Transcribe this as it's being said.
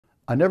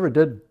I never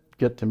did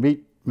get to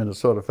meet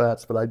Minnesota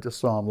Fats, but I just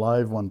saw him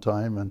live one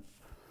time, and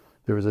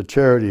there was a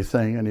charity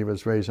thing, and he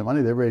was raising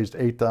money. They raised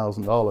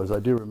 $8,000. I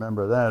do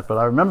remember that. But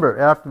I remember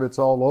after it's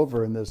all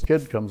over, and this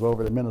kid comes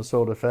over to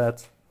Minnesota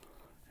Fats,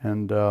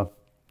 and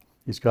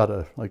he's got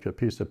like a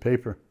piece of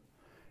paper.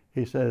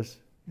 He says,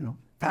 you know,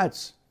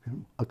 Fats,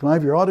 can I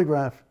have your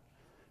autograph?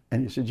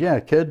 And he said, yeah,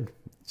 kid.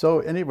 So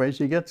anyways,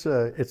 he gets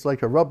it's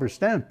like a rubber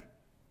stamp.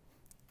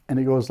 And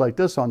he goes like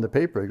this on the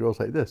paper. He goes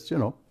like this, you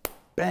know,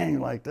 bang,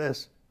 like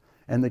this.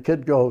 And the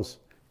kid goes,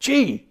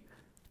 gee,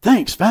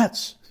 thanks,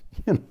 Fats.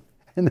 You know,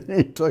 and then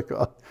he took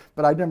off.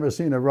 But I'd never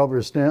seen a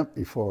rubber stamp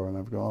before. And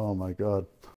I'm going, oh, my God.